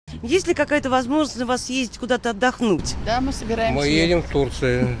Есть ли какая-то возможность у вас съездить куда-то отдохнуть? Да, мы собираемся. Мы едем в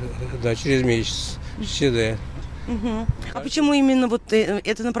Турцию, да, через месяц, в Сиде. Угу. А почему именно вот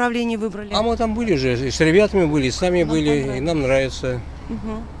это направление выбрали? А мы там были же, и с ребятами были, и сами были, и нам нравится.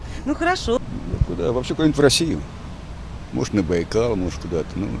 Угу. Ну хорошо. Куда? Вообще куда-нибудь в Россию. Может, на Байкал, может, куда-то.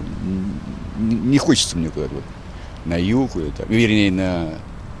 Ну, не хочется мне куда-то вот, на юг, или, там, вернее,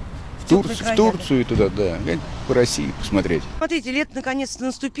 в Турцию туда, да. По России посмотреть. Смотрите, лето наконец-то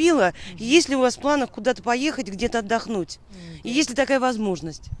наступило. Есть ли у вас в планах куда-то поехать, где-то отдохнуть? И есть ли такая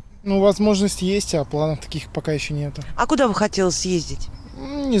возможность? Ну, возможность есть, а планов таких пока еще нету. А куда бы хотелось съездить?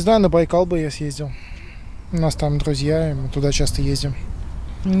 Не знаю, на Байкал бы я съездил. У нас там друзья, и мы туда часто ездим.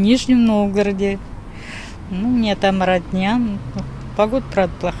 В Нижнем Новгороде. Ну, у меня там родня. Погода,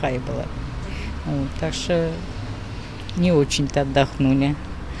 правда, плохая была. Вот, так что не очень-то отдохнули.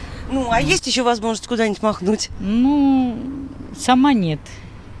 Ну, а есть еще возможность куда-нибудь махнуть? Ну, сама нет.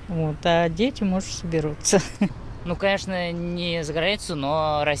 Вот, а дети, может, соберутся. Ну, конечно, не за границу,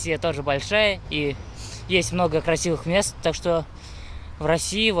 но Россия тоже большая, и есть много красивых мест, так что в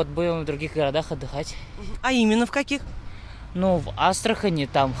России вот будем в других городах отдыхать. А именно в каких? Ну, в Астрахани,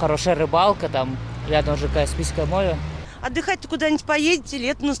 там хорошая рыбалка, там рядом же Каспийское море. Отдыхать-то куда-нибудь поедете,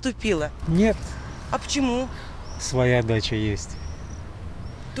 лето наступило. Нет, А почему? своя дача есть.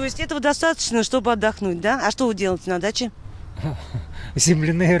 То есть этого достаточно, чтобы отдохнуть, да? А что вы делаете на даче?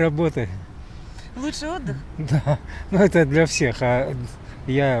 Земляные работы. Лучший отдых? Да, ну это для всех, а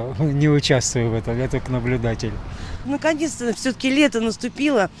я не участвую в этом, я только наблюдатель. Наконец-то все-таки лето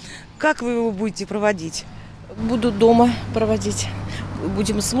наступило. Как вы его будете проводить? Буду дома проводить.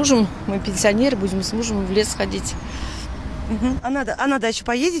 Будем с мужем, мы пенсионеры, будем с мужем в лес ходить. Угу. А на дачу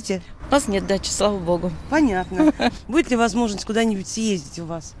поедете? У нас нет дачи, слава богу. Понятно. Будет ли возможность куда-нибудь съездить у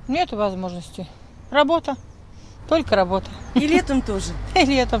вас? Нет возможности. Работа. Только работа. И летом тоже? И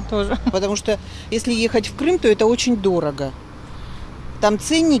летом тоже. Потому что если ехать в Крым, то это очень дорого. Там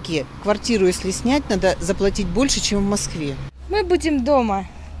ценники, квартиру если снять, надо заплатить больше, чем в Москве. Мы будем дома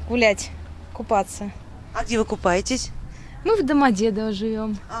гулять, купаться. А где вы купаетесь? Мы в Домодедово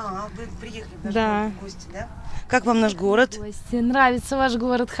живем. А, вы приехали в наш Да. город в гости, да? Как вам наш город? Гости. Нравится ваш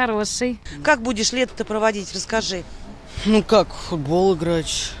город, хороший. Как будешь лето-то проводить? Расскажи. Ну как, в футбол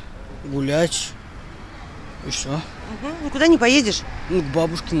играть, гулять. И все. Угу. Ну куда не поедешь? Ну, к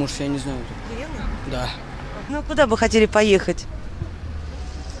бабушке, может, я не знаю. Деревня? Да. Ну куда бы хотели поехать?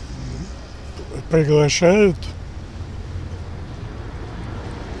 Приглашают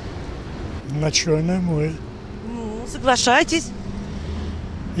на Черное море. Ну, соглашайтесь.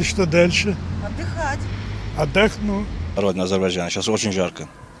 И что дальше? Отдыхать. Отдохну. Родина Азербайджана. Сейчас очень жарко.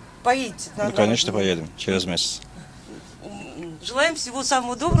 Поедете? Ну, конечно, поедем. Через месяц. Желаем всего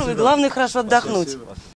самого доброго и главное хорошо отдохнуть.